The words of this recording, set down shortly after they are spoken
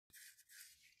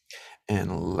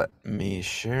And let me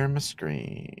share my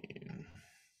screen.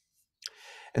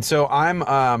 And so I'm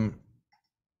going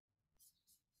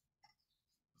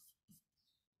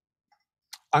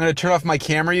to turn off my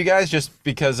camera, you guys, just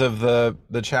because of the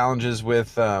challenges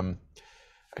with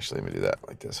actually, let me do that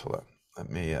like this. Hold on. Let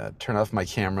me turn off my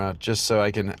camera just so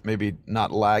I can maybe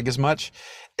not lag as much.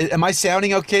 Am I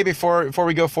sounding okay before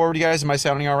we go forward, you guys? Am I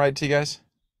sounding all right to you guys?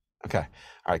 Okay.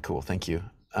 All right, cool. Thank you.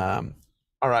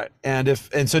 All right. And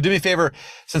so do me a favor,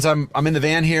 since I'm in the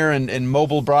van here and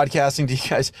mobile broadcasting to you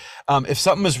guys, if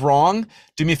something is wrong,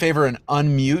 do me a favor and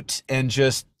unmute and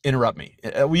just interrupt me.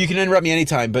 Well, you can interrupt me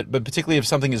anytime, but particularly if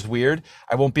something is weird,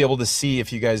 I won't be able to see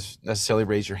if you guys necessarily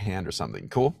raise your hand or something.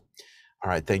 Cool? All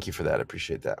right. Thank you for that. I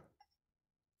appreciate that.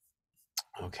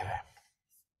 Okay.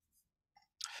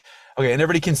 Okay. And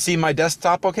everybody can see my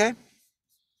desktop okay?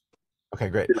 Okay,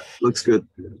 great. Yeah, looks good.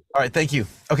 All right. Thank you.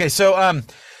 Okay. So,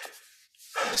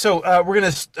 we're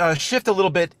going to shift a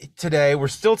little bit today. We're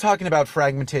still talking about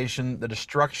fragmentation, the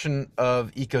destruction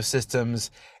of ecosystems,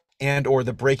 and or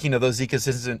the breaking of those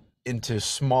ecosystems into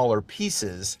smaller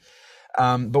pieces.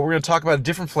 But we're going to talk about a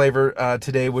different flavor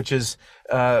today, which is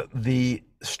the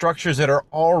structures that are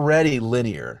already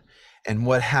linear, and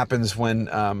what happens when,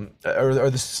 some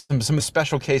of the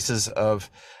special cases of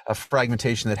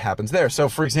fragmentation that happens there. So,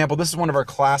 for example, this is one of our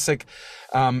classic,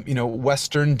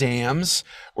 Western dams,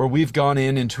 where we've gone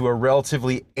into a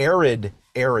relatively arid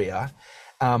area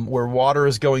where water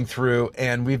is going through,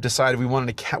 and we've decided we want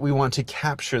to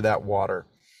capture that water.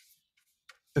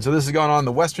 And so this has gone on in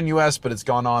the Western U.S., but it's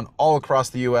gone on all across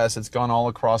the U.S. It's gone all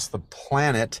across the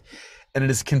planet, and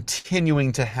it is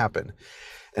continuing to happen.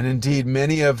 And indeed,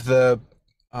 many of the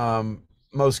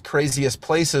most craziest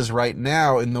places right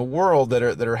now in the world that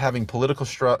are having political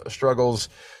struggles,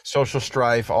 social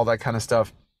strife, all that kind of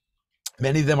stuff,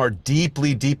 many of them are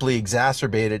deeply, deeply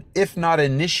exacerbated, if not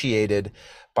initiated,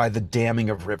 by the damming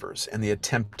of rivers and the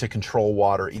attempt to control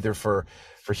water, either for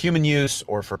human use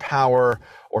or for power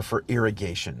or for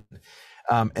irrigation.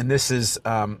 And this is,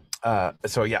 you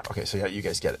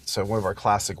guys get it. So one of our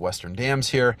classic Western dams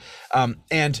here.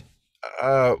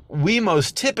 We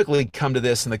most typically come to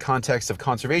this in the context of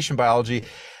conservation biology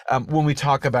when we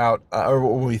talk about, or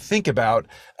when we think about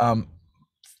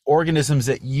organisms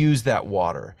that use that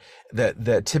water,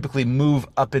 that typically move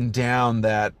up and down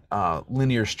that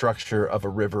linear structure of a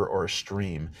river or a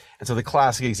stream. And so the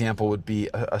classic example would be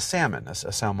a salmon, a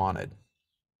salmonid.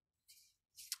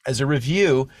 As a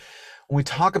review, when we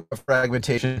talk about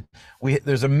fragmentation,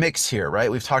 there's a mix here,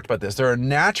 right? We've talked about this. There are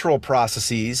natural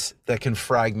processes that can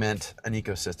fragment an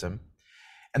ecosystem,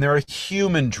 and there are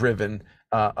human-driven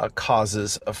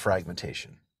causes of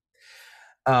fragmentation.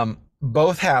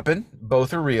 Both happen,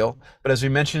 both are real, but as we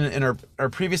mentioned in our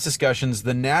previous discussions,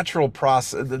 the natural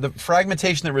process, the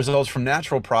fragmentation that results from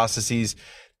natural processes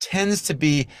tends to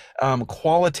be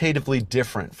qualitatively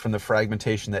different from the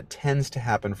fragmentation that tends to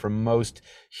happen from most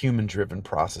human-driven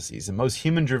processes. And most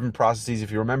human-driven processes,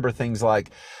 if you remember things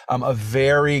like a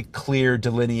very clear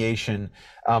delineation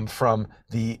from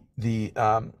the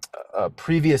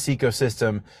previous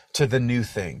ecosystem to the new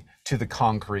thing, to the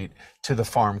concrete, to the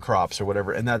farm crops or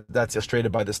whatever. And that's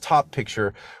illustrated by this top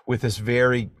picture with this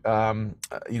very,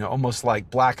 almost like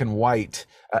black and white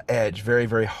edge, very,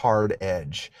 very hard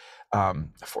edge.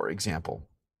 For example,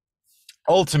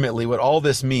 ultimately, what all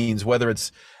this means, whether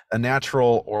it's a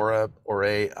natural or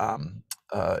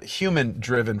a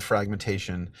human-driven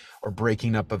fragmentation or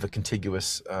breaking up of a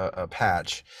contiguous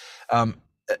patch,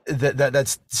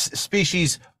 that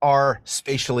species are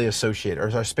spatially associated or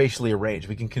are spatially arranged.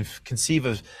 We can conceive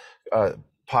of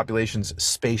populations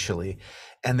spatially,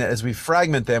 and that as we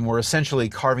fragment them, we're essentially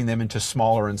carving them into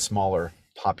smaller and smaller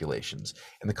populations.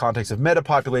 In the context of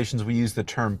metapopulations, we use the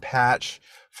term patch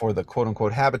for the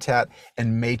quote-unquote habitat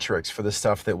and matrix for the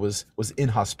stuff that was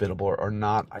inhospitable or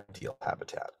not ideal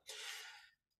habitat.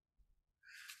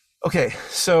 Okay,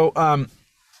 so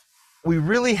we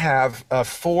really have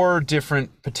 4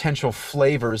 different potential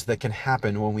flavors that can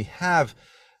happen when we have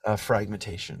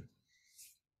fragmentation.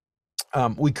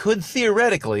 We could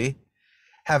theoretically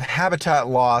have habitat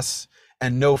loss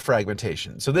and no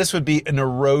fragmentation. So this would be an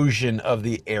erosion of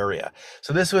the area.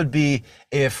 So this would be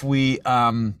if we,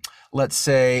 let's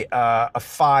say a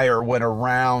fire went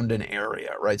around an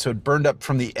area, right? So it burned up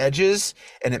from the edges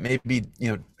and it maybe,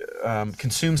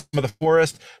 consumed some of the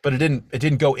forest, but it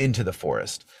didn't go into the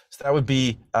forest. So that would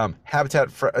be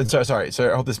habitat, sorry,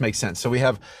 I hope this makes sense. So we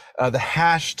have the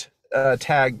hashed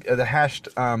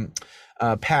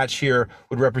patch here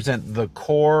would represent the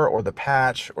core or the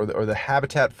patch or the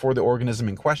habitat for the organism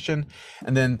in question.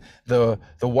 And then the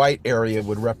white area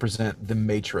would represent the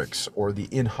matrix or the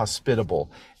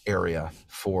inhospitable area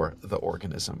for the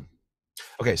organism.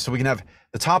 Okay, so we can have,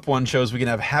 the top one shows we can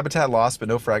have habitat loss but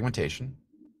no fragmentation.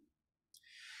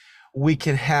 We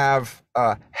can have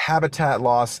habitat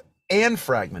loss and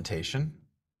fragmentation,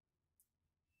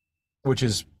 which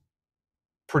is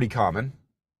pretty common.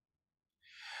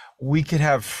 We could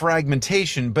have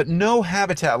fragmentation, but no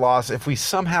habitat loss if we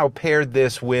somehow paired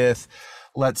this with,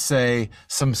 let's say,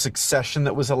 some succession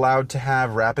that was allowed to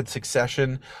have rapid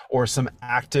succession, or some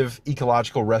active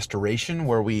ecological restoration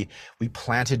where we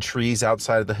planted trees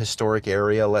outside of the historic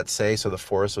area, let's say, so the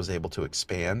forest was able to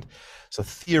expand. So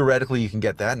theoretically you can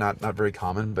get that, not very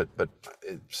common, but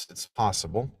it's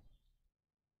possible.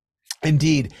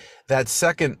 Indeed, that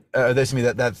second,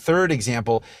 that third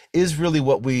example is really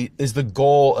what is the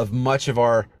goal of much of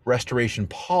our restoration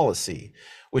policy,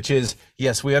 which is,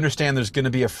 yes, we understand there's going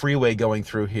to be a freeway going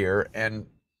through here, and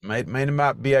might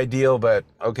not be ideal, but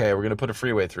okay, we're going to put a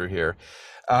freeway through here.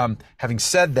 Having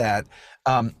said that,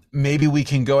 maybe we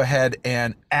can go ahead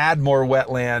and add more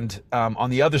wetland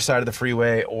on the other side of the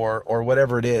freeway, or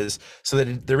whatever it is, so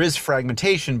that there is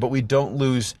fragmentation, but we don't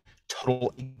lose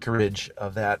total acreage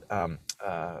of that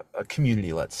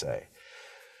community, let's say.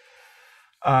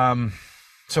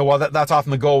 So while that's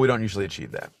often the goal, we don't usually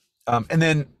achieve that. And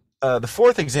then the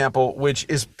fourth example, which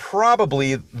is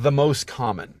probably the most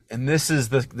common, and this is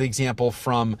the example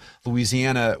from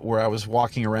Louisiana, where I was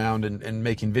walking around and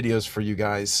making videos for you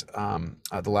guys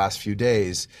the last few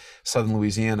days, southern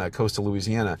Louisiana, coastal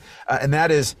Louisiana, and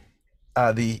that is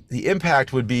the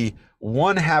impact would be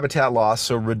one, habitat loss,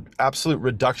 so absolute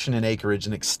reduction in acreage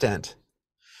and extent.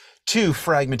 Two,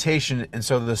 fragmentation, and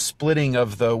so the splitting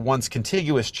of the once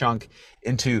contiguous chunk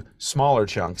into smaller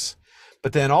chunks.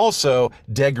 But then also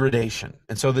degradation,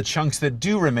 and so the chunks that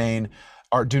do remain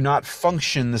do not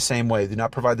function the same way, do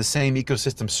not provide the same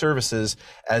ecosystem services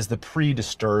as the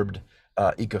pre-disturbed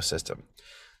ecosystem.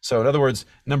 So in other words,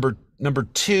 number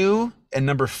 2 and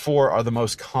number 4 are the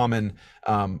most common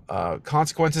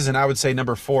consequences, and I would say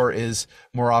number 4 is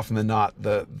more often than not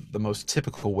the most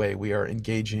typical way we are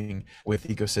engaging with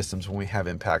ecosystems when we have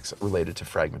impacts related to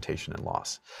fragmentation and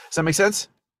loss. Does that make sense?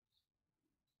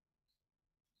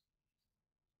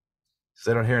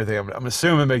 So I don't hear anything. I'm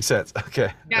assuming it makes sense.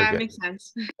 Okay. Yeah, okay. It makes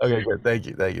sense. Okay, good. Thank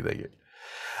you.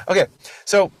 Okay,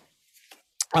 so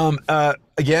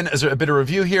again, as a bit of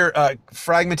review here,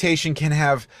 fragmentation can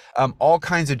have all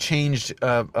kinds of changed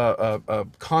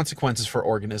consequences for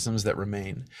organisms that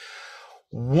remain.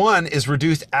 One is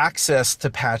reduced access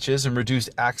to patches and reduced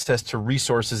access to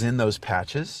resources in those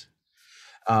patches.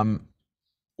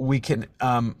 We can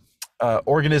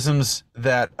organisms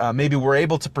that maybe were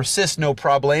able to persist no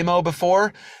problemo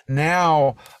before,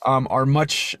 now are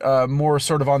much more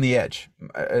sort of on the edge.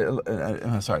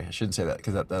 Sorry, I shouldn't say that,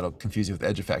 because that'll confuse you with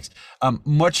edge effects.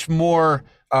 Much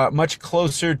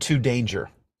closer to danger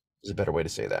is a better way to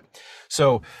say that.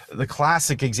 So the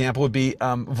classic example would be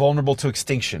vulnerable to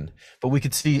extinction, but we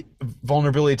could see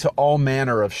vulnerability to all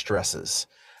manner of stresses.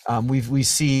 We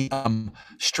see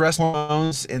stress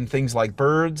hormones in things like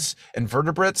birds and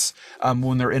vertebrates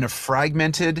when they're in a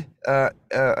fragmented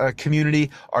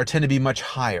community tend to be much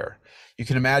higher. You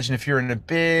can imagine if you're in a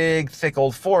big, thick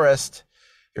old forest,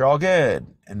 you're all good.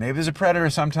 And maybe there's a predator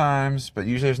sometimes, but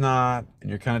usually there's not, and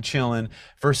you're kind of chilling.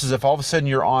 Versus if all of a sudden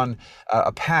you're on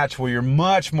a patch where you're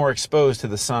much more exposed to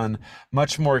the sun,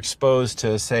 much more exposed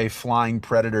to, say, flying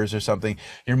predators or something,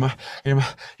 you're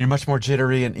much more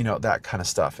jittery, and that kind of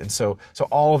stuff. And so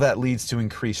all of that leads to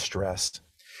increased stress.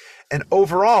 And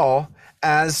overall,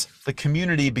 as the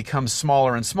community becomes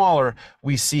smaller and smaller,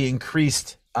 we see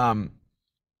increased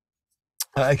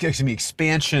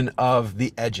expansion of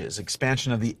the edges,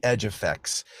 expansion of the edge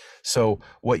effects. So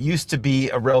what used to be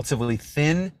a relatively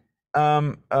thin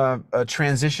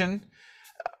transition,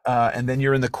 and then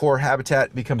you're in the core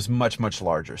habitat, becomes much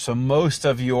larger. So most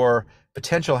of your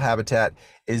potential habitat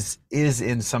is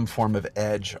in some form of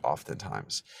edge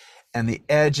oftentimes. And the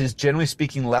edge is, generally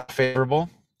speaking, less favorable.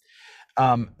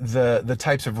 The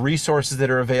types of resources that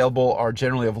are available are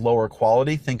generally of lower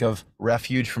quality. Think of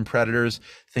refuge from predators,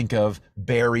 think of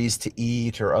berries to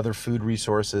eat or other food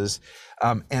resources.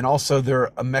 And also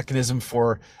they're a mechanism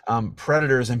for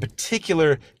predators, in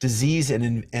particular disease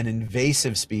and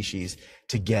invasive species,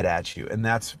 to get at you. And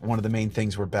that's one of the main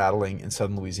things we're battling in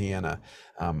southern Louisiana.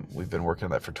 We've been working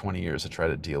on that for 20 years to try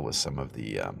to deal with some of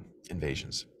the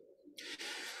invasions.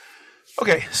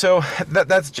 Okay, so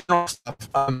that's general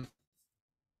stuff.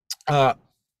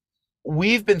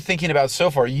 we've been thinking about so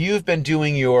far, you've been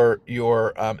doing your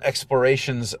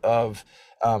explorations of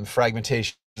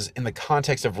fragmentation in the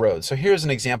context of roads. So here's an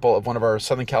example of one of our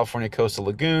Southern California coastal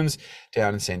lagoons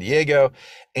down in San Diego.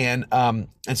 And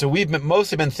so we've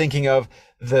mostly been thinking of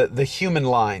the human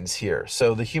lines here.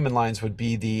 So the human lines would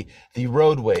be the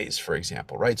roadways, for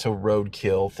example, right? So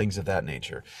roadkill, things of that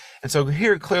nature. And so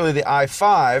here, clearly the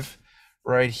I-5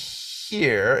 right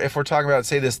here, if we're talking about,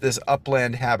 say, this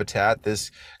upland habitat,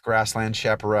 this grassland,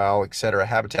 chaparral, et cetera,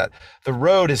 habitat, the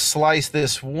road has sliced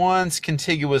this once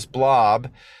contiguous blob.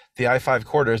 The I-5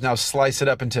 corridor is now slice it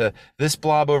up into this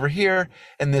blob over here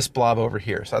and this blob over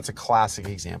here. So that's a classic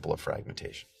example of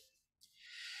fragmentation.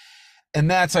 And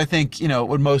that's, I think,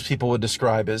 what most people would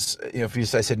describe as, if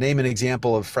I said, name an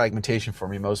example of fragmentation for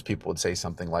me, most people would say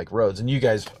something like roads. And you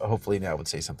guys hopefully now would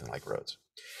say something like roads.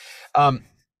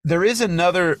 There is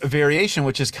another variation,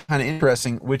 which is kind of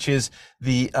interesting, which is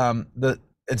and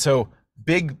so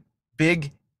big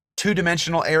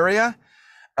two-dimensional area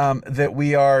that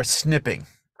we are snipping,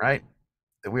 right?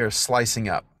 That we are slicing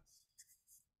up.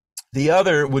 The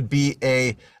other would be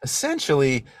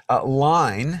essentially a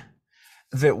line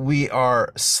that we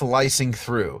are slicing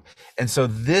through. And so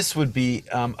this would be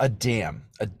a dam,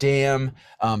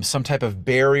 some type of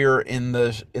barrier in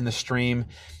the stream,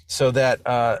 so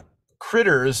that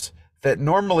critters that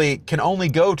normally can only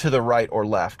go to the right or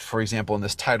left, for example, in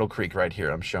this tidal creek right here,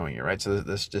 I'm showing you, right? So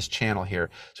this channel here.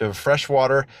 So we have fresh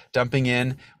water dumping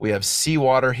in, we have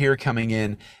seawater here coming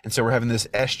in, and so we're having this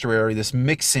estuary, this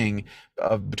mixing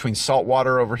between salt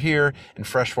water over here and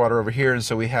fresh water over here, and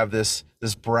so we have this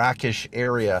brackish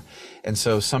area. And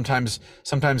so sometimes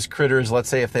critters, let's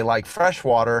say if they like fresh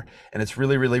water and it's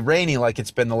really, really rainy like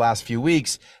it's been the last few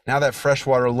weeks, now that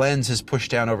freshwater lens is pushed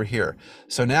down over here.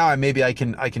 So now I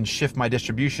can shift my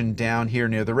distribution down here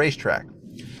near the racetrack.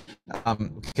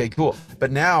 Okay, cool.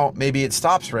 But now maybe it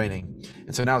stops raining.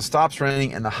 And so now it stops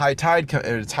raining and it's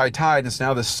high tide. And so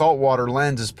now the saltwater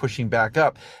lens is pushing back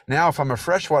up. Now, if I'm a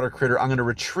freshwater critter, I'm going to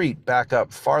retreat back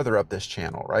up farther up this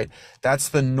channel, right? That's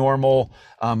the normal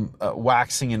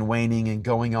waxing and waning and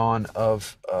going on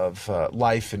of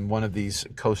life in one of these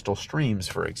coastal streams,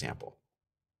 for example.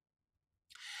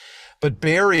 But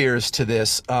barriers to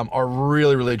this are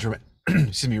really, really dramatic.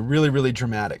 Really, really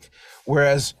dramatic.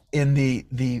 Whereas in the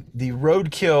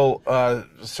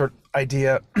roadkill sort of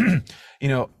idea,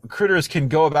 critters can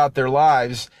go about their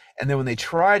lives, and then when they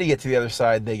try to get to the other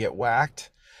side, they get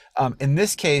whacked. In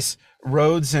this case,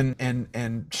 roads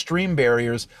and stream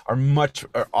barriers are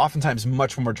oftentimes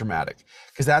much more dramatic,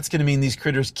 because that's going to mean these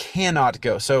critters cannot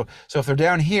go. So if they're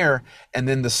down here and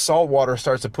then the salt water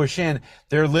starts to push in,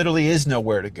 there literally is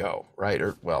nowhere to go, right?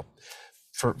 Or, well,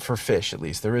 for fish, at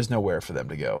least, there is nowhere for them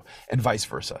to go, and vice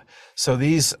versa. So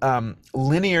these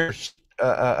linear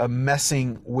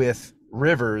messing with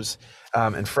rivers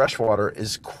and freshwater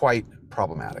is quite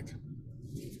problematic.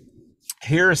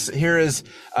 Here is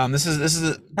this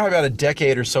is probably about a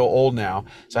decade or so old now,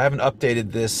 so I haven't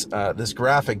updated this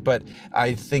graphic, but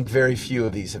I think very few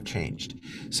of these have changed.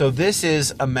 So this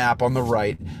is a map on the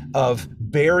right of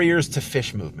barriers to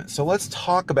fish movement. So let's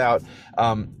talk about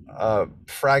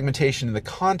fragmentation in the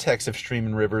context of stream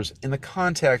and rivers, in the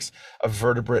context of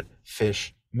vertebrate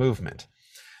fish movement.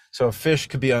 So a fish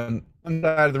could be on one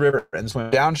side of the river and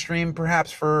swim downstream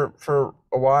perhaps for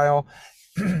a while,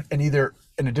 and either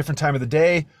in a different time of the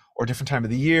day or different time of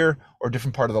the year or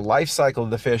different part of the life cycle of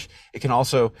the fish, it can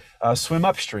also swim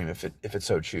upstream if it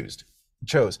so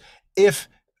chose, if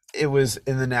it was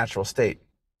in the natural state.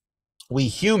 We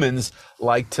humans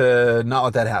like to not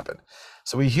let that happen.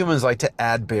 So we humans like to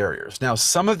add barriers. Now,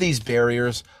 some of these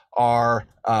barriers are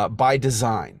by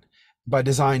design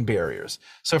barriers.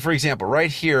 So for example,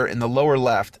 right here in the lower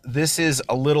left, this is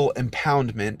a little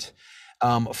impoundment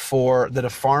that a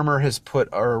farmer has put,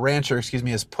 or a rancher,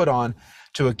 has put on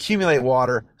to accumulate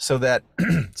water so that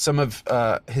some of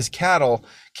his cattle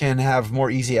can have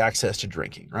more easy access to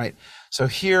drinking, right? So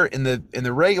here in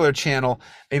the regular channel,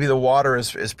 maybe the water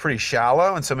is pretty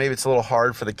shallow, and so maybe it's a little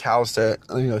hard for the cows to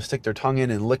stick their tongue in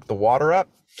and lick the water up.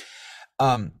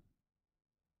 And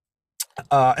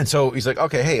so he's like,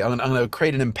 okay, hey, I'm going to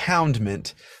create an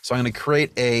impoundment. So I'm going to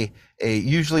create a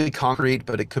usually concrete,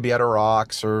 but it could be out of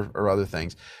rocks or other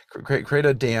things. Create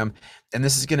a dam, and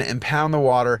this is going to impound the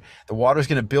water. The water is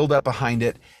going to build up behind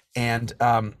it, and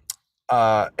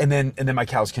then my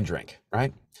cows can drink,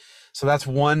 right? So that's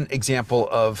one example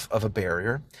of a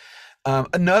barrier.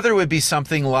 Another would be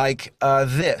something like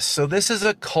this. So this is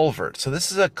a culvert. So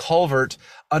this is a culvert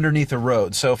underneath a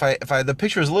road. So if the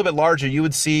picture is a little bit larger, you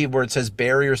would see where it says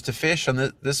barriers to fish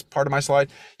on this part of my slide,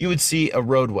 you would see a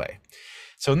roadway.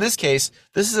 So in this case,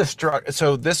 this is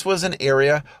so this was an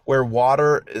area where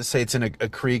water, say it's in a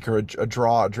creek or a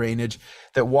draw, a drainage,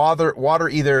 that water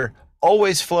either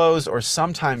always flows or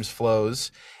sometimes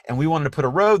flows, and we wanted to put a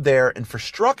road there. And for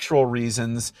structural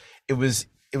reasons, it was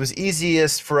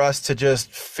easiest for us to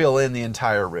just fill in the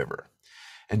entire river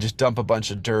and just dump a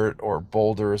bunch of dirt or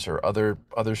boulders or other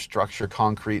structure,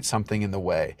 concrete, something in the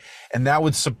way. And that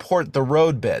would support the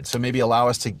road bed. So maybe allow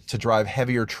us to drive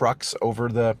heavier trucks over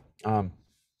the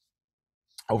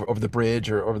over the bridge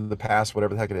or over the pass,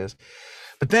 whatever the heck it is.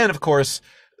 But then, of course,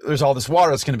 there's all this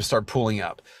water that's going to start pooling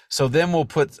up. So then we'll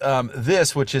put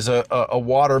this, which is a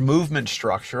water movement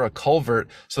structure, a culvert,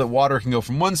 so that water can go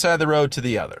from one side of the road to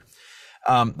the other.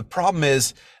 The problem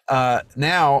is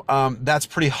now that's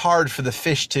pretty hard for the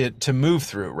fish to move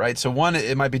through, right? So one,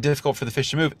 it might be difficult for the fish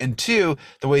to move, and two,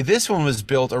 the way this one was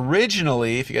built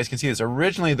originally, if you guys can see this,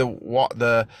 originally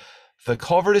the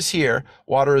culvert is here,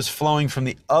 water is flowing from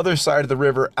the other side of the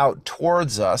river out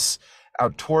towards us as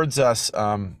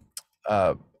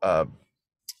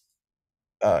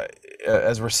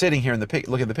we're sitting here in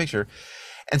look at the picture.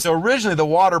 And so originally the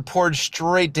water poured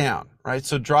straight down, right?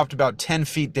 So it dropped about 10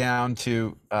 feet down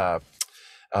to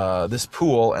this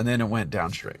pool, and then it went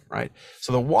downstream, right?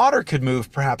 So the water could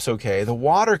move perhaps okay. The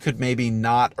water could maybe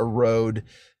not erode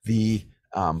the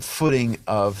footing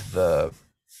of the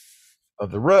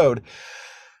road,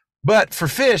 but for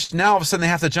fish, now all of a sudden they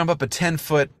have to jump up a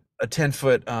 10-foot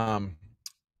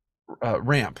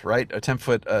ramp, right? A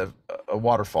 10-foot a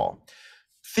waterfall.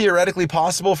 Theoretically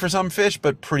possible for some fish,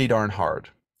 but pretty darn hard.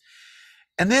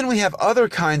 And then we have other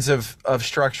kinds of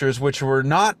structures which were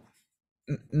not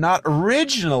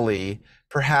originally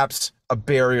perhaps a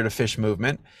barrier to fish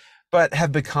movement, but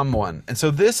have become one. And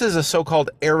so this is a so-called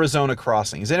Arizona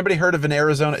crossing. Has anybody heard of an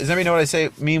Arizona? Does anybody know what I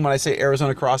mean when I say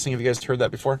Arizona crossing? Have you guys heard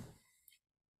that before?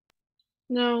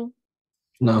 No.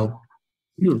 No.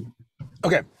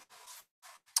 Okay.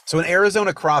 So an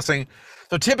Arizona crossing,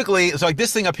 so typically, it's like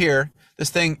this thing up here. This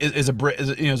thing is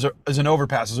an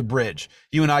overpass, is a bridge.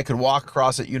 You and I could walk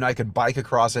across it. You and I could bike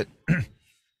across it.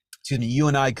 Excuse me. You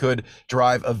and I could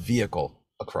drive a vehicle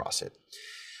across it.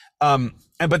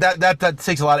 But that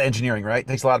takes a lot of engineering, right? It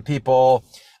takes a lot of people.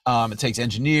 It takes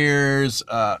engineers.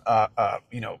 Lots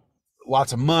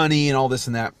of money and all this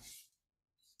and that.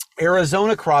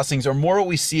 Arizona crossings are more what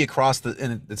we see across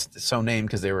and it's so named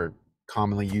because they were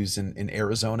commonly used in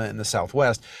Arizona in the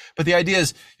Southwest. But the idea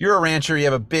is you're a rancher, you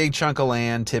have a big chunk of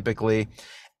land typically,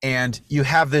 and you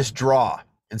have this draw.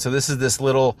 And so this is this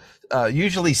little,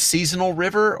 usually seasonal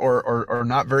river or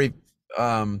not very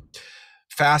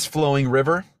fast flowing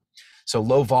river. So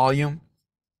low volume.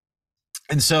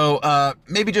 And so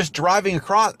maybe just driving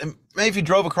across, maybe if you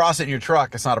drove across it in your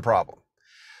truck, it's not a problem.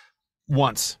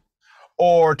 Once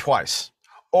or twice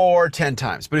or 10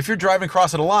 times. But if you're driving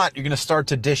across it a lot, you're going to start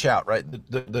to dish out, right?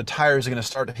 The tires are going to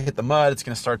start to hit the mud. It's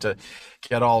going to start to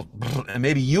get all, and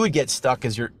maybe you would get stuck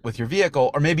with your vehicle,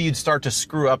 or maybe you'd start to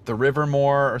screw up the river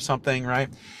more or something, right?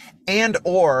 And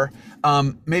or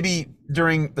maybe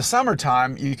during the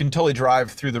summertime, you can totally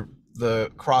drive through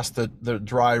across the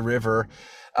dry river,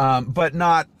 but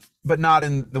not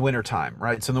in the wintertime,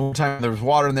 right? So in the wintertime, there's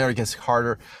water in there, it gets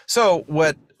harder. So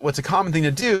what's a common thing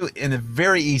to do, and a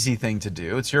very easy thing to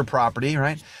do, it's your property,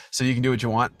 right? So you can do what you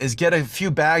want, is get a few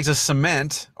bags of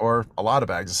cement or a lot of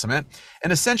bags of cement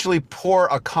and essentially pour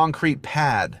a concrete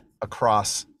pad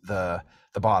across the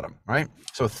bottom, right?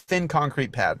 So a thin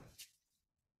concrete pad.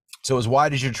 So as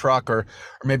wide as your truck or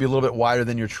maybe a little bit wider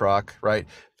than your truck, right?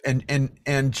 And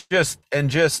just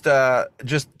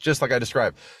like I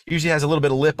described, usually has a little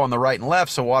bit of lip on the right and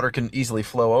left, so water can easily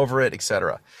flow over it,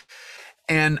 etc.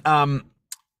 And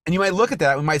you might look at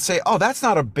that, we might say, oh, that's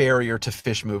not a barrier to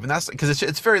fish move, and that's because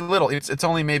it's very little. It's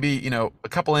only maybe a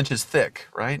couple inches thick,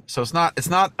 right? So it's not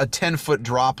a 10-foot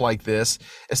drop like this.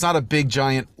 It's not a big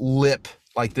giant lip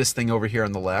like this thing over here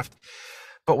on the left.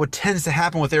 But what tends to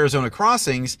happen with Arizona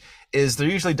crossings is they're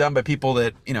usually done by people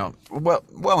that,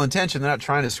 well-intentioned. They're not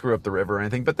trying to screw up the river or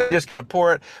anything, but they just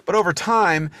pour it. But over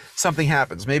time, something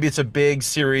happens. Maybe it's a big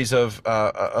series of,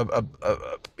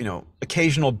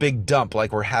 occasional big dump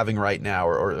like we're having right now,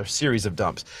 or a series of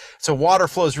dumps. So water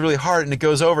flows really hard and it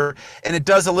goes over, and it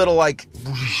does a little like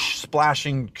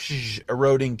splashing,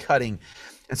 eroding, cutting.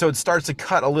 And so it starts to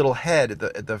cut a little head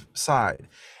at the side.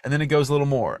 And then it goes a little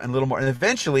more and a little more. And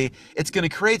eventually it's going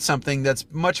to create something that's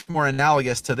much more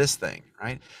analogous to this thing,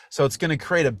 right? So it's going to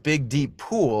create a big, deep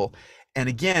pool. And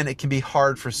again, it can be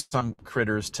hard for some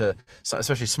critters to,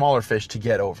 especially smaller fish, to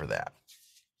get over that.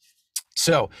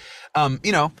 So,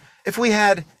 if we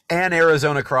had an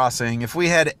Arizona crossing, if we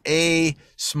had a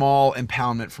small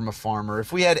impoundment from a farmer,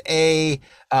 if we had a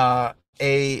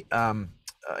a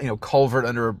culvert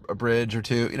under a bridge or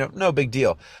two, no big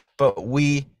deal. But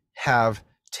we have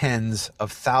tens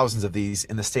of thousands of these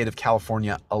in the state of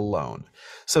California alone.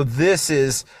 So this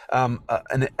is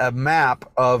a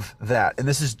map of that. And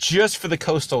this is just for the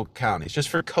coastal counties, just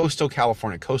for coastal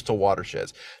California, coastal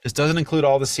watersheds. This doesn't include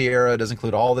all the Sierra, it doesn't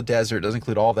include all the desert, it doesn't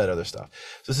include all that other stuff.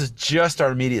 So this is just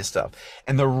our immediate stuff.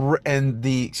 And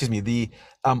the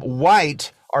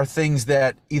white are things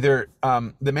that either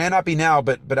that may not be now,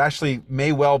 but actually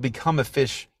may well become a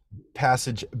fish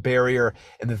passage barrier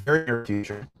in the very near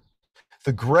future.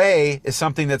 The gray is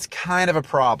something that's kind of a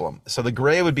problem. So the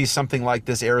gray would be something like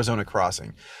this Arizona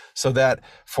crossing. So that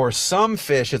for some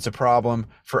fish, it's a problem.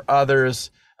 For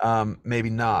others, maybe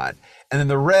not. And then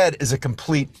the red is a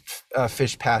complete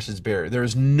fish passage barrier. There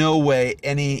is no way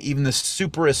even the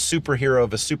superhero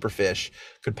of a superfish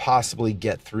could possibly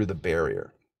get through the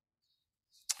barrier.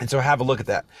 And so have a look at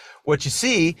that. What you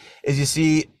see is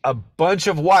a bunch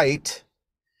of white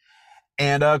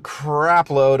and a crap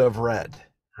load of red,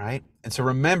 right? And so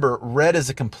remember, red is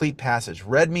a complete passage.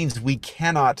 Red means we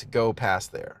cannot go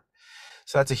past there.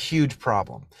 So that's a huge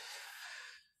problem.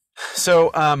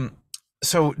 So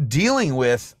dealing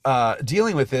with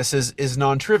this is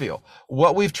non-trivial.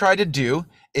 What we've tried to do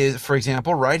is, for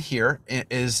example, right here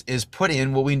is put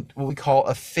in what we call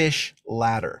a fish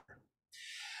ladder.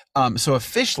 So a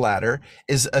fish ladder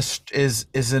is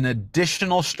an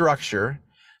additional structure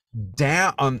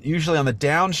usually on the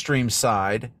downstream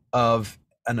side of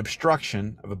an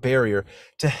obstruction of a barrier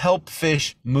to help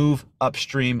fish move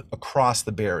upstream across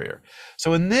the barrier.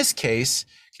 So in this case,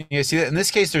 can you guys see that? In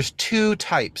this case, there's two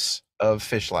types of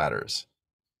fish ladders.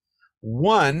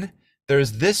 One,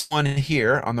 there's this one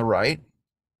here on the right,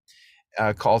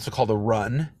 also called a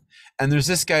run, and there's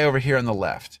this guy over here on the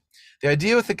left. The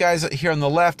idea with the guys here on the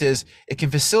left is it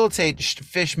can facilitate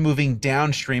fish moving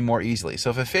downstream more easily. So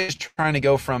if a fish is trying to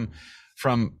go from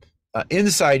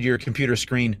inside your computer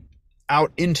screen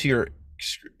out into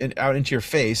your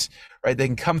face, right? They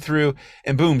can come through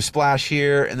and boom, splash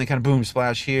here, and then kind of boom,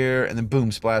 splash here, and then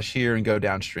boom, splash here, and go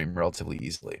downstream relatively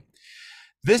easily.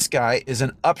 This guy is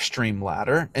an upstream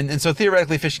ladder, and so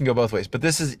theoretically fish can go both ways, but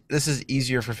this is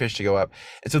easier for fish to go up.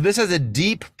 And so this has a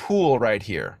deep pool right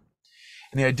here.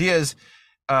 And the idea is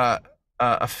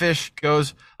a fish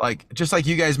goes just like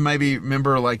you guys maybe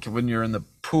remember, like when you're in the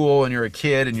pool and you're a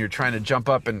kid and you're trying to jump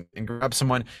up and grab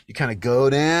someone, you kind of go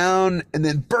down and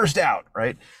then burst out,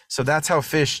 right? So that's how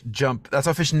fish jump. That's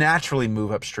how fish naturally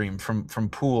move upstream from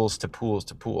pools to pools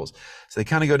to pools. So they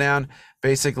kind of go down,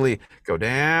 basically go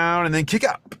down and then kick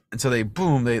up. And so they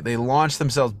launch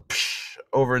themselves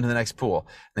over into the next pool.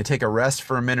 And they take a rest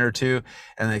for a minute or two,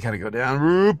 and they kind of go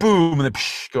down, boom, and then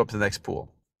go up to the next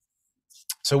pool.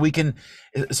 So we can,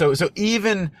 so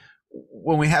even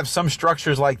when we have some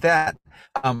structures like that,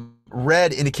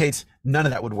 red indicates none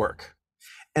of that would work.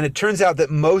 And it turns out that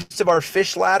most of our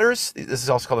fish ladders, this is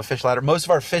also called a fish ladder, most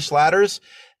of our fish ladders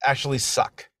actually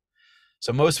suck.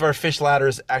 So most of our fish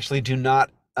ladders actually do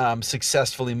not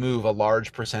successfully move a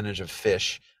large percentage of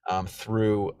fish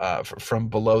through from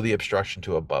below the obstruction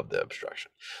to above the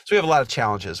obstruction. So we have a lot of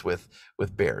challenges with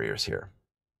barriers here.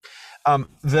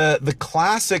 The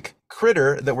classic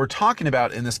critter that we're talking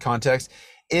about in this context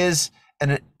is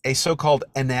a so-called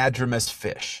anadromous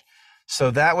fish.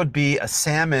 So that would be a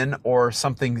salmon or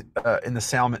something in the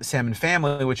salmon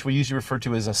family, which we usually refer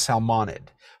to as a salmonid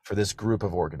for this group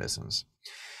of organisms.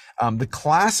 The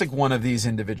classic one of these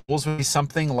individuals would be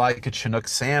something like a Chinook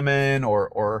salmon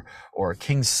or a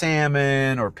king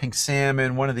salmon or pink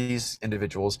salmon, one of these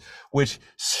individuals, which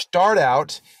start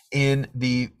out in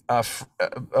the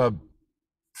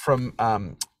from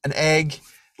an egg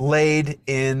laid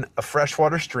in a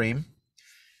freshwater stream,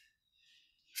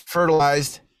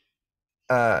 fertilized,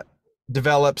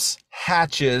 develops,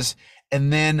 hatches,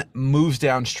 and then moves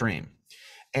downstream.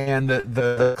 And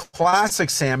the classic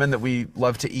salmon that we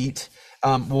love to eat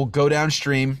will go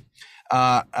downstream,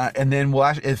 and then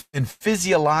and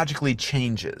physiologically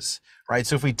changes, right?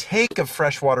 So if we take a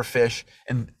freshwater fish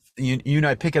and you and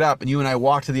I pick it up and you and I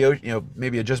walk to the ocean,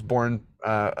 maybe a just born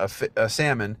a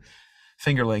salmon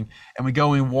fingerling, and we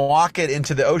go and walk it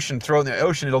into the ocean, throw it in the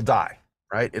ocean, it'll die,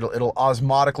 right? It'll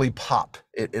osmotically pop.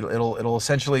 It'll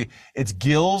essentially, its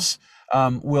gills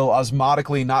will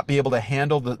osmotically not be able to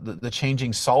handle the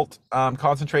changing salt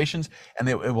concentrations, and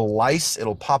it will lyse,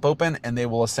 it'll pop open, and they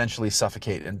will essentially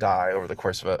suffocate and die over the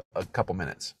course of a couple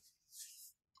minutes.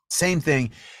 Same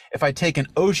thing if I take an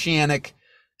oceanic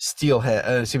steelhead,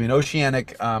 an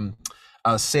oceanic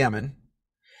salmon,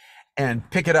 and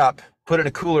pick it up, put it in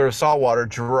a cooler of salt water,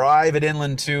 drive it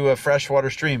inland to a freshwater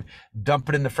stream, dump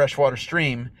it in the freshwater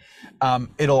stream,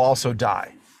 it'll also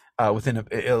die.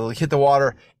 It'll hit the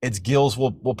water, its gills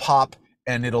will pop,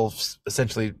 and it'll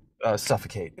essentially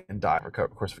suffocate and die over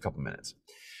the course of a couple of minutes.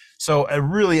 So a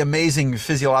really amazing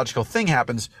physiological thing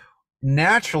happens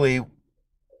naturally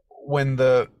when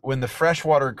the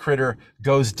freshwater critter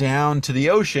goes down to the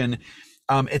ocean.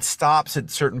 It stops at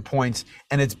certain points,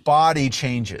 and its body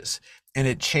changes, and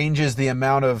it changes the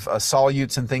amount of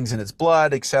solutes and things in its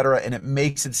blood, etc., and it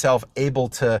makes itself able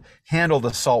to handle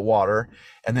the salt water.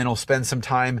 And then it'll spend some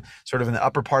time sort of in the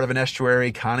upper part of an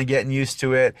estuary, kind of getting used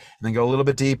to it, and then go a little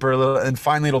bit deeper, and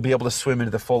finally it'll be able to swim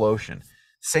into the full ocean.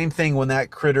 Same thing when that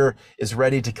critter is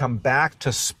ready to come back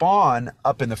to spawn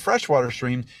up in the freshwater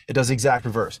stream, it does the exact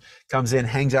reverse. Comes in,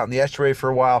 hangs out in the estuary for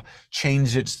a while,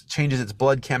 changes its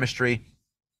blood chemistry,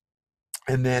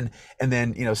 and then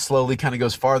slowly kind of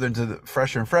goes farther into the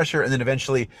fresher and fresher, and then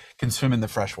eventually can swim in the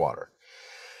freshwater.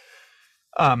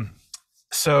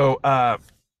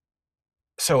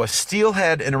 So a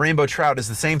steelhead and a rainbow trout is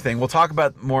the same thing. We'll talk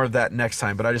about more of that next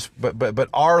time, but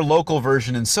our local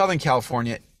version in Southern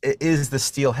California is the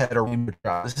steelhead or rainbow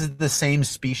trout. This is the same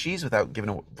species without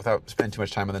spending too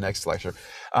much time on the next lecture.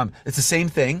 It's the same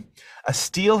thing. A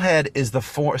steelhead is the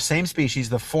same species,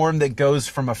 the form that goes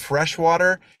from a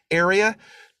freshwater area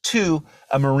to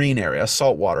a marine area, a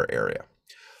saltwater area.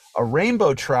 A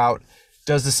rainbow trout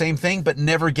does the same thing, but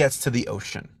never gets to the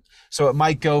ocean. So it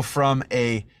might go from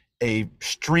a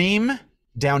stream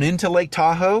down into Lake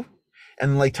Tahoe,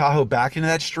 and Lake Tahoe back into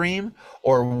that stream,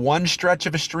 or one stretch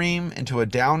of a stream into a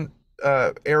down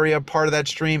area part of that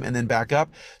stream and then back up.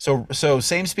 So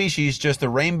same species, just the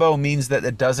rainbow means that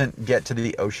it doesn't get to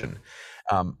the ocean,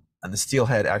 and the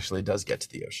steelhead actually does get to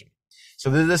the ocean. So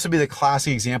this would be the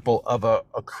classic example of a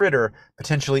critter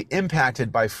potentially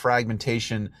impacted by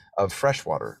fragmentation of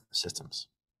freshwater systems.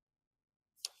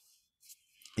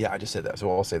 Yeah, I just said that,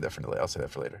 so I'll save that for later. I'll save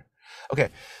that for later. Okay,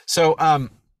 so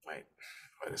wait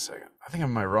a second. I think I'm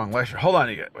in my wrong lecture. Hold on,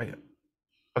 wait.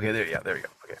 Okay, there we go.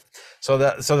 Okay, so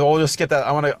we'll just skip that.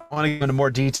 I want to go into more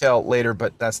detail later,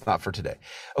 but that's not for today.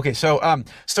 Okay, so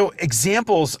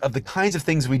examples of the kinds of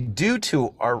things we do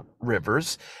to our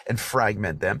rivers and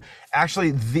fragment them.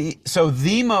 Actually,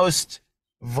 the most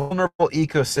vulnerable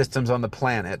ecosystems on the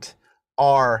planet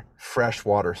are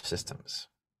freshwater systems.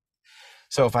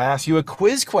 So if I ask you a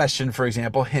quiz question, for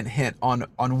example, hint,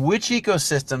 on which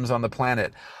ecosystems on the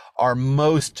planet are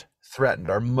most threatened,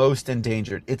 are most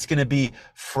endangered, it's going to be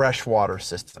freshwater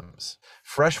systems.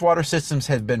 Freshwater systems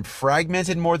have been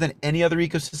fragmented more than any other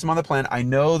ecosystem on the planet. I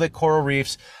know that coral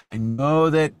reefs, I know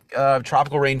that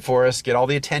tropical rainforests get all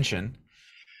the attention,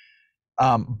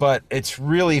 but it's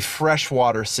really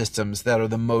freshwater systems that are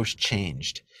the most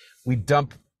changed. We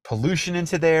dump pollution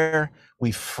into there,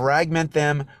 we fragment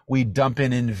them, we dump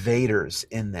in invaders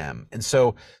in them. And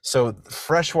so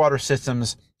freshwater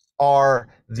systems are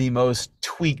the most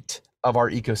tweaked of our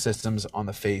ecosystems on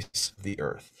the face of the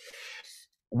earth.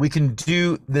 We can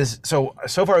do this. So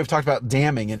far we've talked about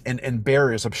damming and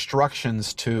barriers,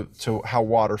 obstructions to how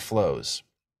water flows.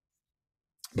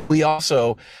 We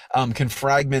also can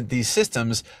fragment these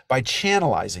systems by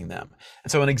channelizing them.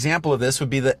 And so an example of this would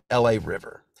be the LA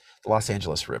River, the Los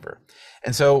Angeles River.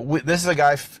 And so this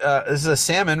is a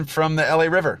salmon from the LA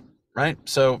River, right?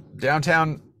 So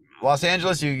downtown Los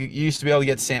Angeles, you used to be able to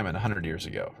get salmon 100 years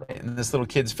ago, right? And this little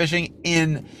kid's fishing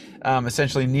in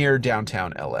essentially near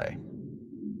downtown LA.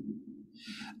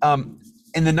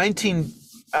 In the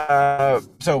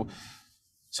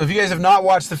so if you guys have not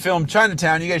watched the film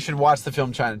Chinatown, you guys should watch the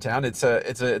film Chinatown. It's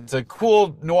a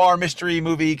cool noir mystery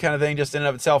movie kind of thing, just in and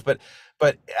of itself. But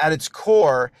at its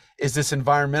core is this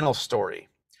environmental story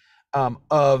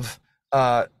of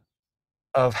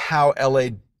how LA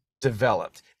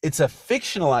developed. It's a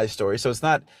fictionalized story, so it's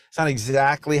not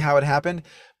exactly how it happened,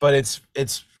 but it's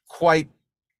quite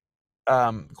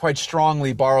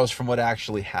strongly borrows from what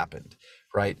actually happened,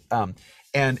 right?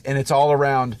 And it's all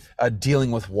around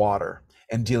dealing with water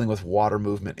and dealing with water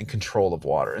movement and control of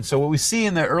water. And so what we see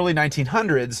in the early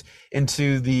 1900s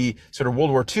into the sort of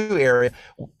World War II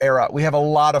era, we have a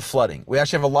lot of flooding. We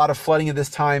actually have a lot of flooding at this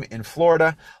time in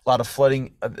Florida, a lot of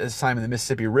flooding at this time in the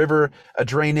Mississippi River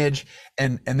drainage,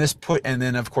 and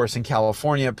then of course in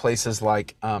California, places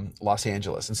like Los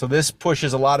Angeles. And so this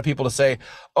pushes a lot of people to say,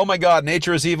 oh my God,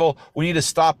 nature is evil. We need to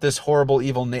stop this horrible,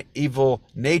 evil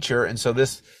nature. And so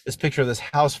this picture of this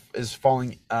house is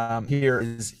falling here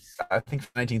is, I think,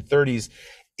 from the 1930s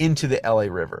into the LA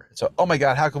River. So, oh my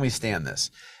God, how can we stand this?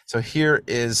 So here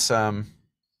is, is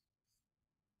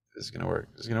this gonna work?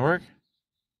 Is it gonna work?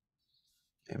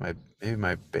 Maybe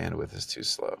my bandwidth is too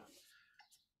slow.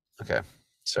 Okay,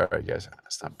 sorry guys,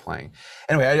 it's not playing.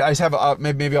 Anyway, I just have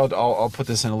maybe I'll put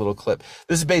this in a little clip.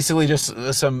 This is basically just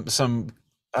some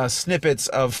snippets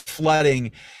of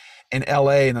flooding in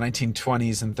LA in the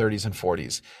 1920s and 30s and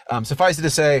 40s. Suffice it to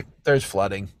say, there's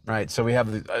flooding, right? So we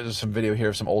have some video here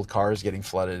of some old cars getting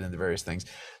flooded and the various things.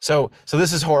 So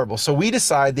this is horrible. So we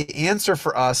decide the answer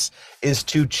for us is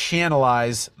to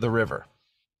channelize the river.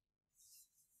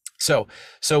 So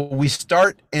we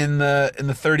start in the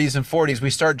 30s and 40s, we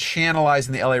start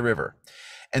channelizing the LA River.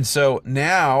 And so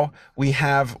now we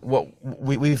have what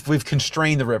we've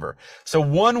constrained the river. So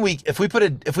if we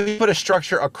put a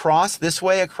structure across this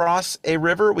way across a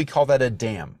river, we call that a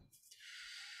dam.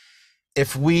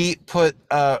 If we put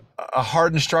a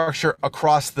hardened structure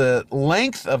across the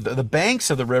length of the banks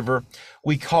of the river,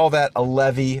 we call that a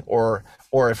levee, or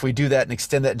if we do that and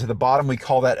extend that into the bottom, we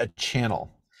call that a channel.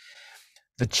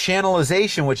 The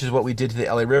channelization, which is what we did to the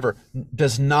LA River,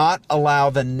 does not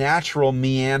allow the natural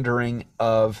meandering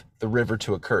of the river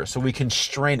to occur. So we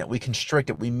constrain it, we constrict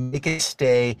it, we make it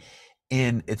stay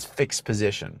in its fixed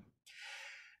position.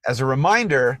 As a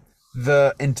reminder,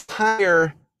 the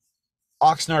entire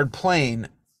Oxnard Plain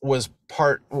was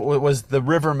the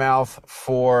river mouth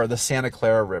for the Santa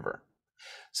Clara River.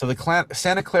 So the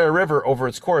Santa Clara River over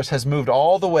its course has moved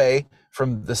all the way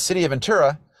from the city of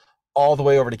Ventura all the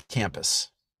way over to campus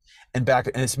and back,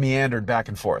 and it's meandered back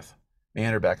and forth,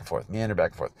 meandered back and forth, meandered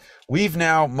back and forth. We've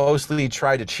now mostly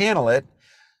tried to channel it.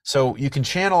 So you can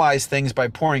channelize things by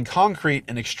pouring concrete,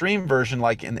 an extreme version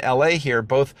like in LA here,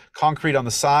 both concrete on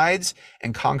the sides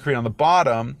and concrete on the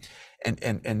bottom,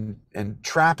 and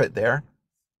trap it there.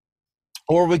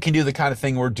 Or we can do the kind of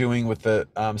thing we're doing with the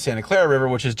Santa Clara River,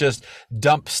 which is just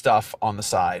dump stuff on the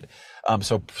side.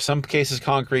 So some cases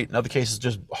concrete, in other cases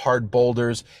just hard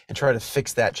boulders, and try to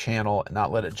fix that channel and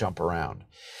not let it jump around.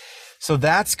 So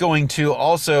that's going to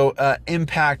also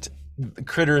impact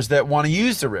critters that want to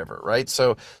use the river, right?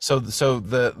 So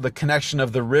the connection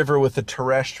of the river with the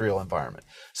terrestrial environment.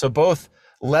 So both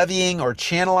leveeing or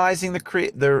channelizing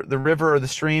the river or the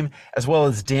stream, as well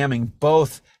as damming,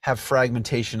 both have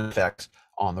fragmentation effects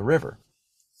on the river.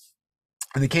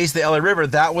 In the case of the LA River,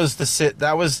 that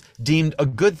was deemed a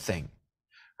good thing,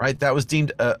 right? That was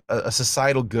deemed a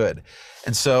societal good.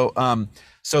 And so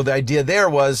so the idea there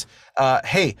was,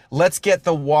 hey, let's get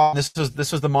the water,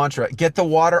 this was the mantra, get the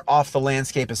water off the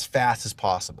landscape as fast as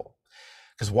possible.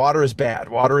 Because water is bad,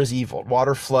 water is evil,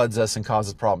 water floods us and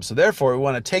causes problems. So therefore, we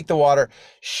want to take the water,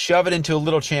 shove it into a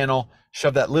little channel,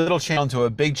 shove that little channel into a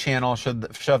big channel, shove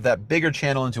that bigger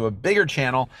channel into a bigger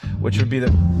channel, which would be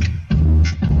the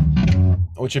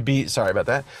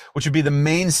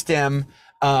main stem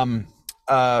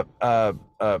LA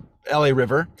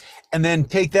River, and then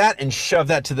take that and shove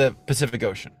that to the Pacific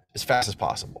Ocean as fast as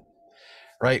possible.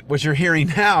 Right, what you're hearing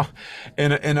now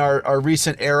in our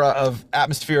recent era of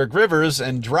atmospheric rivers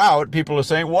and drought, people are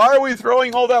saying, why are we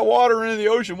throwing all that water into the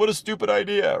ocean? What a stupid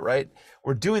idea, right?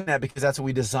 We're doing that because that's what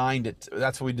we designed it.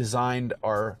 That's what we designed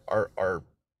our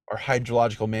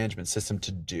hydrological management system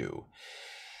to do.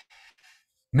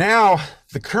 Now,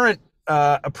 the current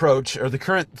approach, or the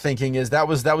current thinking, is that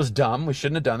was dumb. We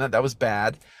shouldn't have done that. That was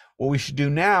bad. What we should do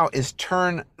now is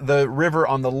turn the river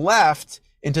on the left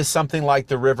into something like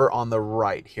the river on the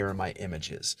right here in my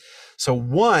images. So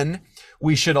one,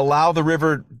 we should allow the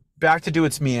river back to do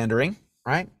its meandering,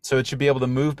 right? So it should be able to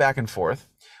move back and forth.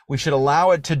 We should allow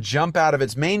it to jump out of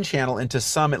its main channel into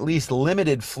some at least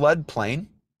limited floodplain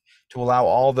to allow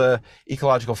all the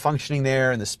ecological functioning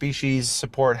there and the species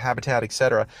support, habitat,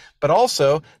 etc. But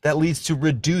also that leads to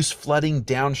reduced flooding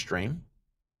downstream.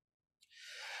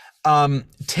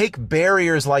 Take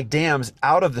barriers like dams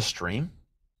out of the stream.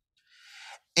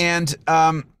 And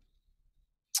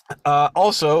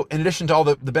also, in addition to all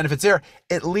the benefits there,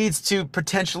 it leads to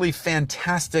potentially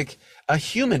fantastic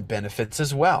human benefits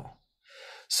as well.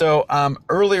 So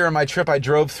earlier in my trip, I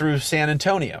drove through San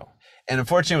Antonio, and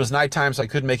unfortunately it was nighttime, so I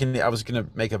couldn't make any. I was going to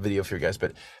make a video for you guys,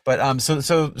 but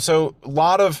so a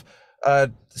lot of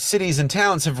cities and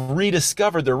towns have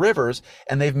rediscovered their rivers,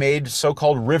 and they've made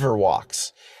so-called river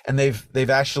walks. And they've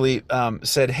actually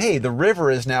said, hey, the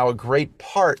river is now a great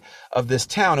part of this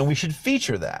town, and we should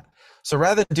feature that. So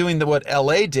rather than doing what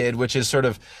LA did, which is sort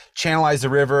of channelize the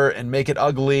river and make it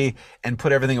ugly and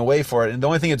put everything away for it, and the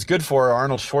only thing it's good for are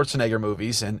Arnold Schwarzenegger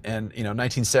movies and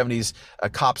 1970s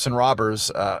cops and robbers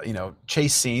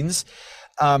chase scenes.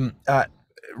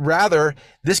 Rather,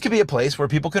 this could be a place where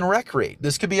people can recreate.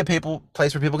 This could be a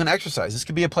place where people can exercise. This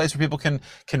could be a place where people can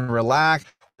relax.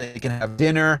 They can have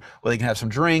dinner, or they can have some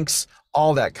drinks,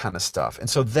 all that kind of stuff. And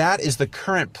so that is the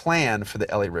current plan for the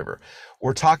LA River.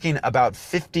 We're talking about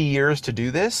 50 years to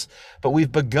do this, but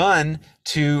we've begun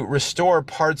to restore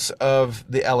parts of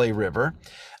the LA River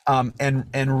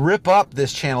and rip up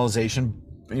this channelization,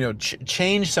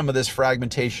 change some of this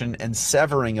fragmentation and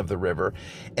severing of the river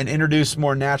and introduce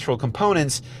more natural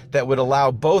components that would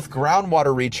allow both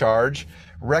groundwater recharge,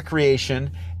 recreation,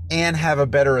 and have a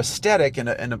better aesthetic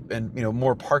and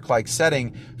more park-like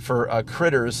setting for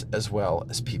critters as well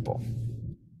as people.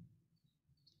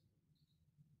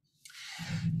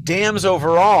 Dams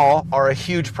overall are a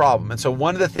huge problem, and so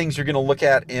one of the things you're going to look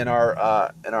at in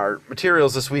our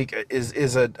materials this week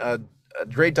is a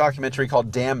great documentary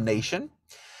called Dam Nation,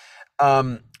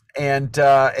 and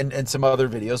some other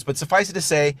videos. But suffice it to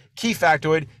say, key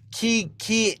factoid,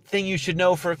 key thing you should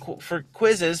know for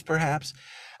quizzes perhaps,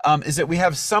 is that we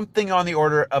have something on the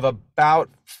order of about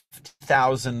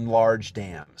 50,000 large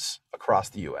dams across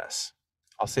the U.S.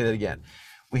 I'll say that again.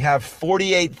 We have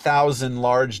 48,000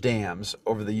 large dams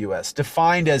over the U.S.,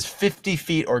 defined as 50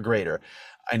 feet or greater.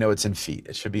 I know it's in feet.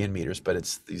 It should be in meters, but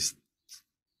it's these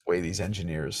way these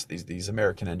engineers, these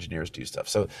American engineers do stuff.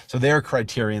 So their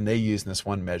criterion they used in this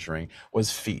one measuring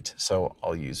was feet. So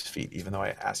I'll use feet, even though I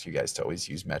ask you guys to always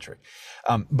use metric.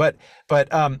 But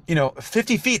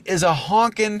 50 feet is a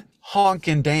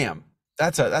honkin' dam.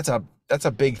 That's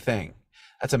a big thing.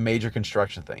 That's a major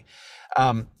construction thing.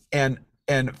 And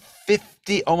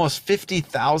almost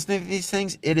 50,000 of these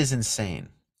things, it is insane.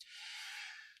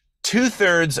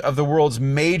 2/3 of the world's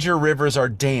major rivers are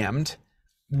dammed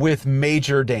with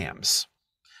major dams.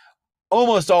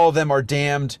 Almost all of them are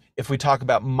dammed if we talk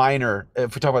about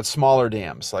smaller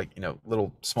dams, like,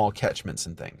 little small catchments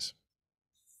and things.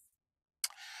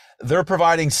 They're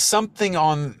providing something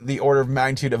on the order of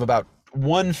magnitude of about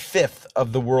 1/5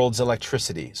 of the world's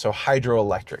electricity, so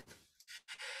hydroelectric.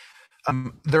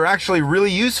 They're actually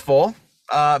really useful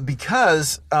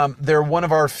because they're one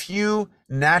of our few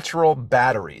natural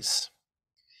batteries.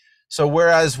 So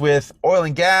whereas with oil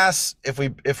and gas, if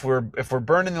we're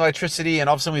burning the electricity and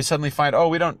all of a sudden we suddenly find,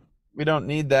 we don't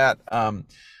need that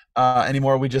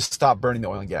anymore, we just stop burning the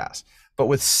oil and gas. But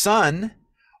with sun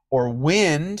or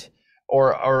wind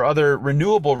or other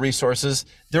renewable resources,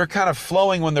 they're kind of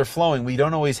flowing when they're flowing. We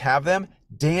don't always have them.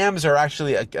 Dams are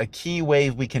actually a key way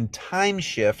we can time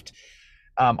shift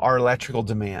our electrical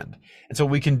demand. And so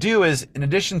what we can do is, in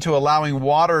addition to allowing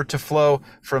water to flow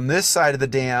from this side of the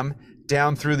dam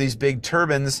down through these big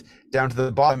turbines down to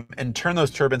the bottom and turn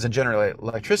those turbines and generate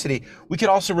electricity, we could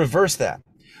also reverse that.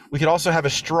 We could also have a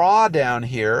straw down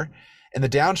here in the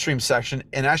downstream section,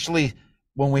 and actually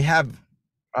when we have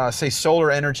say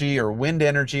solar energy or wind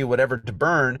energy, whatever to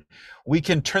burn, we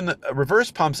can turn the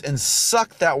reverse pumps and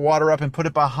suck that water up and put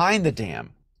it behind the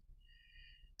dam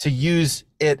to use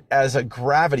it as a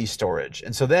gravity storage.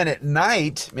 And so then at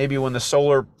night, maybe when the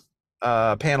solar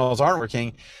panels aren't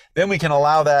working, then we can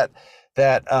allow that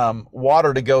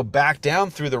water to go back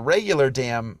down through the regular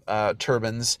dam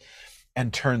turbines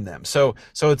and turn them. So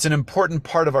it's an important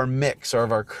part of our mix, or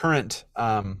of our current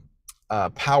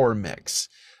power mix,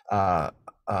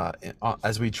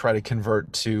 as we try to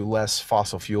convert to less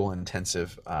fossil fuel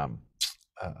intensive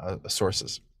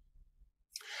sources.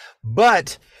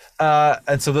 But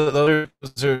and so those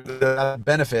are the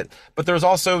benefit, but there's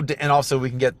also we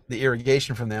can get the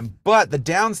irrigation from them. But the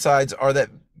downsides are that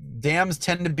dams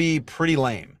tend to be pretty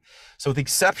lame. So with the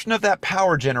exception of that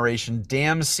power generation,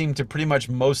 dams seem to pretty much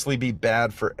mostly be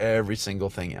bad for every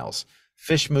single thing else.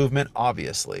 Fish movement,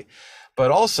 obviously, but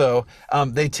also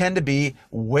they tend to be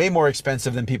way more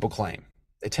expensive than people claim.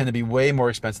 They tend to be way more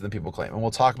expensive than people claim. And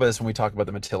we'll talk about this when we talk about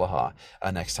the Matilaha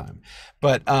next time.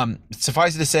 But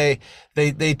suffice it to say,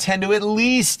 they tend to at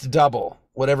least double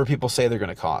whatever people say they're going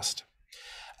to cost.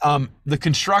 The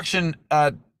construction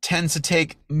tends to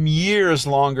take years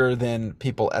longer than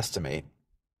people estimate.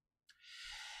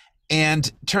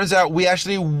 And turns out we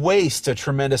actually waste a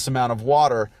tremendous amount of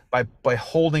water by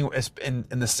holding, in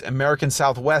the American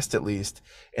Southwest at least,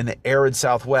 in the arid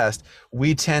Southwest,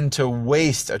 we tend to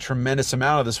waste a tremendous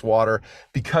amount of this water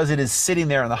because it is sitting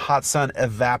there in the hot sun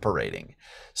evaporating.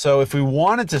 So if we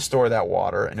wanted to store that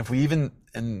water, and if we even,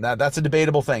 and that's a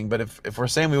debatable thing, but if we're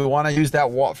saying we want to use that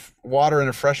water in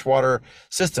a freshwater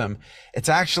system, it's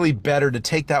actually better to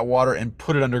take that water and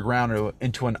put it underground or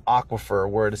into an aquifer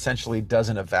where it essentially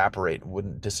doesn't evaporate and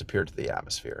wouldn't disappear to the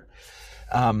atmosphere.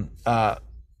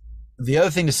 The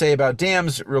other thing to say about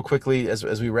dams real quickly as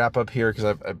we wrap up here, because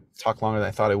I've talked longer than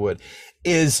I thought I would,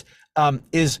 is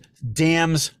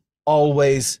dams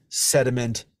always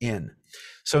sediment in.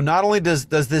 So not only does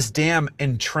this dam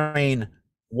entrain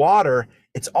water,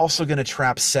 it's also going to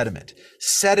trap sediment.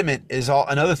 Sediment is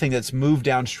another thing that's moved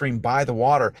downstream by the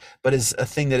water, but is a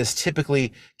thing that is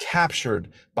typically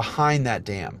captured behind that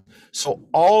dam. So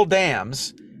all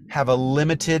dams have a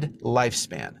limited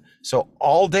lifespan. So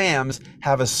all dams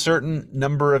have a certain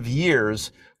number of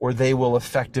years where they will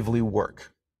effectively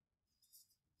work.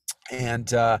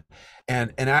 And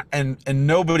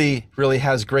nobody really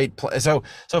has great so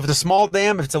if it's a small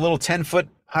dam, if it's a little 10-foot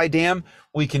high dam,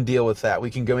 we can deal with that. We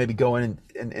can maybe go in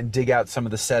and dig out some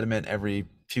of the sediment every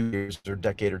few years or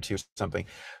decade or two or something.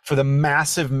 For the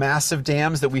massive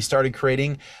dams that we started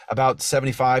creating about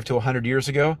 75 to 100 years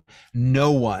ago,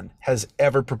 no one has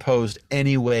ever proposed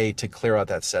any way to clear out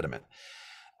that sediment.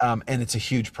 And it's a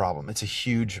huge problem. It's a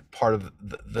huge part of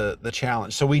the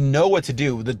challenge. So we know what to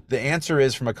do. The answer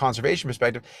is, from a conservation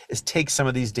perspective, is take some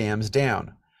of these dams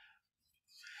down,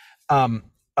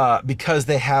 because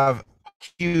they have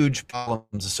huge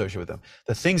problems associated with them.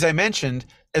 The things I mentioned,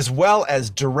 as well as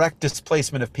direct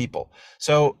displacement of people.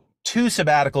 So 2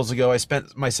 sabbaticals ago, I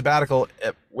spent my sabbatical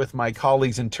with my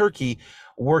colleagues in Turkey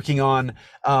working on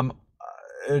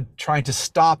trying to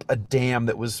stop a dam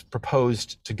that was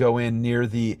proposed to go in near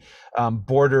the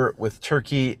border with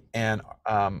Turkey and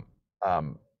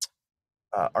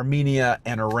Armenia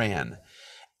and Iran.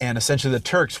 And essentially the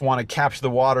Turks want to capture the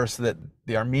water so that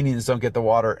the Armenians don't get the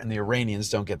water and the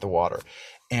Iranians don't get the water.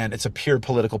 And it's a pure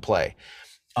political play.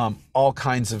 All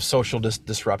kinds of social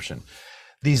disruption.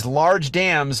 These large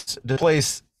dams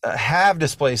have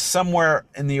displaced somewhere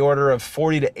in the order of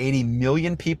 40 to 80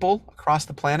 million people across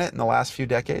the planet in the last few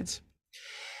decades,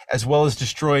 as well as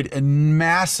destroyed a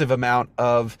massive amount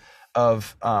of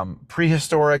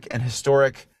prehistoric and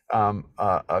historic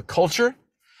culture,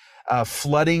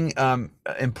 flooding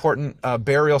important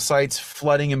burial sites,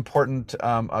 flooding important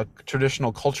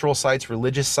traditional cultural sites,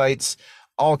 religious sites,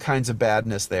 all kinds of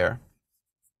badness there.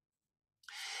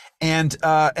 And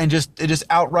just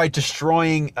outright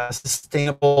destroying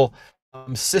sustainable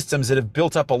systems that have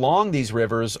built up along these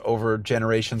rivers over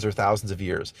generations or thousands of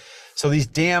years. So these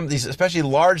especially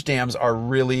large dams, are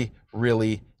really,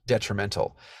 really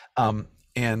detrimental. Yeah,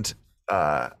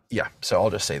 so I'll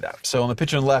just say that. So on the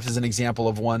picture on the left is an example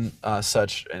of one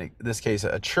such, in this case,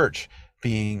 a church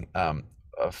being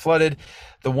flooded.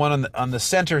 The one on the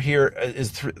center here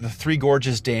is the Three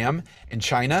Gorges Dam in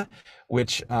China,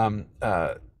 which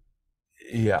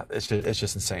yeah, it's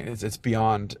just insane. It's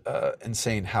beyond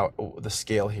insane how the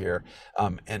scale here,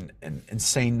 and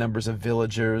insane numbers of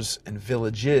villagers and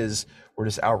villages were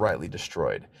just outrightly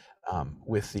destroyed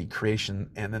with the creation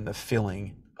and then the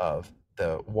filling of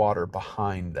the water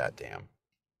behind that dam.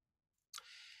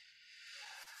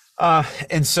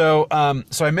 And so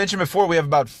I mentioned before, we have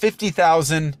about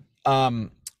 50,000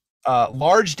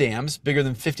 large dams, bigger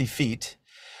than 50 feet.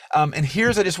 And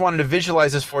I just wanted to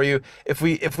visualize this for you. If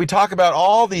we talk about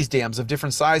all these dams of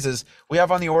different sizes, we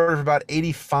have on the order of about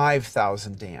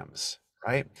 85,000 dams,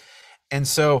 right? And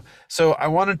so I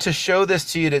wanted to show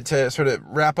this to you to sort of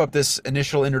wrap up this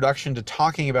initial introduction to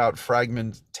talking about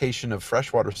fragmentation of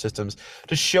freshwater systems,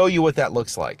 to show you what that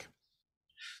looks like.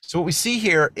 So what we see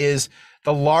here is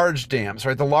the large dams,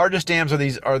 right? The largest dams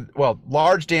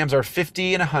large dams are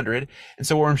 50 and 100. And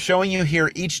so what I'm showing you here,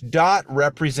 each dot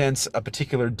represents a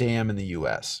particular dam in the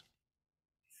US.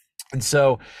 And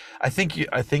so I think you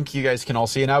guys can all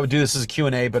see, and I would do this as a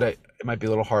Q&A, but it might be a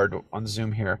little hard on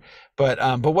Zoom here. But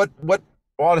well,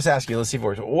 I'll just ask you, let's see if it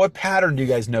works. What pattern do you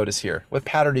guys notice here? What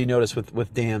pattern do you notice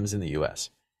with dams in the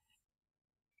US?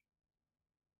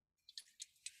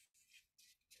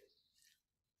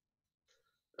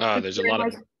 There's a lot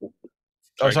of.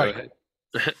 Sorry.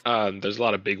 There's a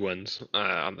lot of big ones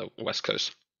on the West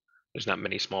Coast. There's not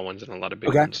many small ones and a lot of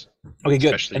big ones. Okay,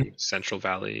 good. Especially Central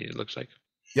Valley, it looks like.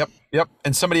 Yep.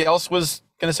 And somebody else was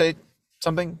going to say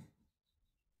something?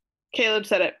 Caleb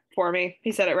said it for me.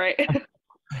 He said it right.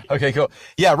 Okay, cool.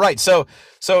 Yeah, right. So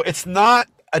it's not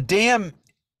a dam.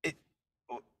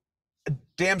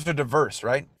 Dams are diverse,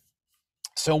 right?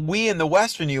 So we in the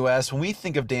Western U.S., when we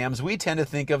think of dams, we tend to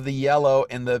think of the yellow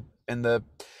and the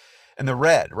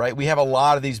red, right? We have a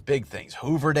lot of these big things,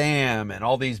 Hoover Dam and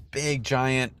all these big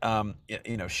giant,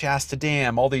 Shasta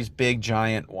Dam, all these big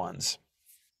giant ones,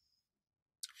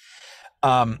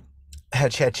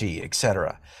 Hetch Hetchy,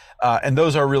 etc. And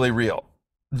those are really real.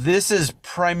 This is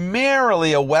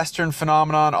primarily a Western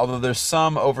phenomenon, although there's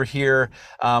some over here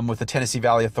with the Tennessee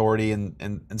Valley Authority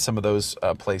and some of those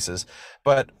places.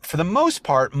 But for the most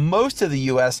part, most of the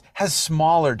U.S. has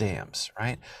smaller dams,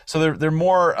 right? So they're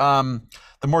more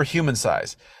human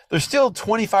size. They're still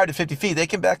 25 to 50 feet. It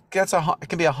can be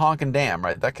a honking dam,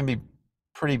 right? That can be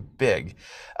pretty big,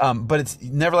 but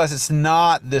nevertheless it's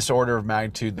not this order of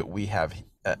magnitude that we have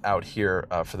out here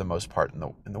for the most part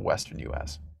in the Western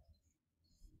U.S.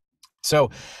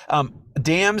 So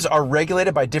dams are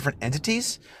regulated by different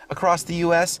entities across the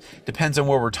U.S. Depends on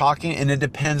where we're talking, and it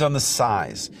depends on the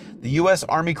size. The U.S.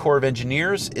 Army Corps of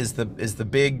Engineers is the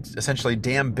big, essentially,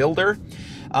 dam builder,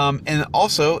 and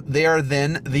also they are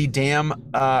then the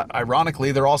dam.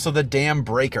 Ironically, they're also the dam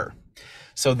breaker.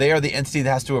 So they are the entity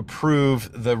that has to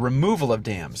approve the removal of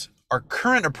dams. Our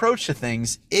current approach to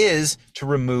things is to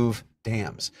remove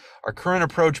dams. Our current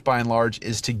approach, by and large,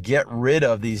 is to get rid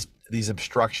of these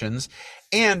obstructions.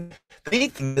 And the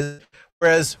neat thing is,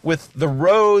 whereas with the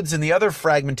roads and the other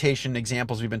fragmentation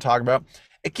examples we've been talking about,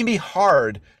 it can be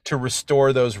hard to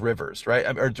restore those rivers, right?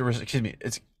 Excuse me,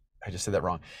 I just said that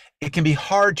wrong. It can be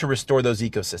hard to restore those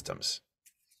ecosystems.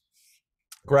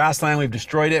 Grassland, we've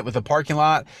destroyed it with a parking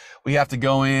lot. We have to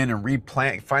go in and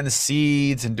replant, find the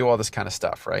seeds and do all this kind of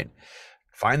stuff, right?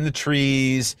 Find the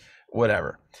trees,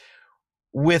 whatever.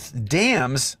 With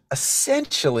dams,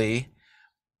 essentially,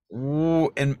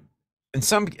 in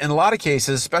a lot of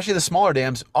cases, especially the smaller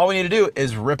dams, all we need to do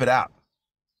is rip it out.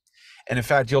 And in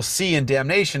fact, you'll see in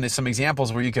Damnation some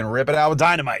examples where you can rip it out with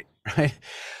dynamite, right?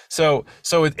 So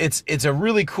it's a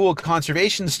really cool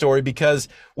conservation story, because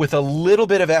with a little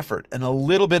bit of effort and a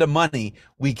little bit of money,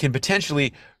 we can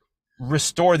potentially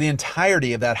restore the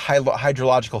entirety of that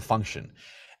hydrological function.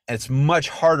 And it's much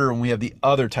harder when we have the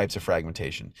other types of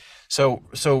fragmentation. So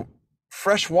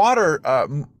fresh water,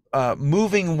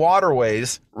 moving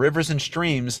waterways, rivers and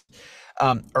streams,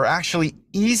 are actually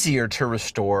easier to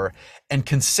restore, and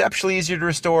conceptually easier to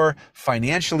restore,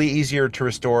 financially easier to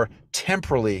restore,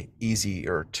 temporally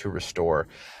easier to restore.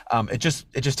 It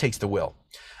just takes the will.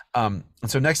 And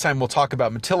so next time we'll talk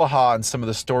about Matilaha and some of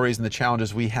the stories and the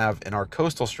challenges we have in our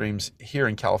coastal streams here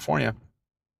in California.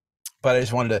 But I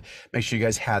just wanted to make sure you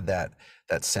guys had that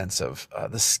sense of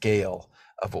the scale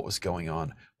of what was going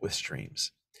on with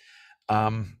streams.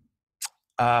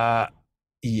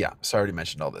 Yeah, so I already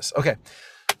mentioned all this. Okay,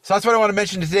 so that's what I want to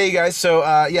mention today, you guys. So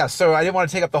yeah, so I didn't want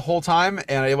to take up the whole time,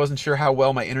 and I wasn't sure how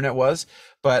well my internet was.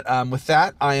 But with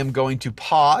that, I am going to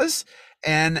pause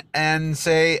and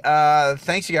say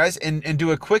thanks, you guys, and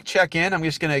do a quick check-in. I'm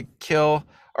just going to kill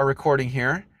our recording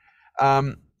here.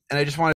 And I just want to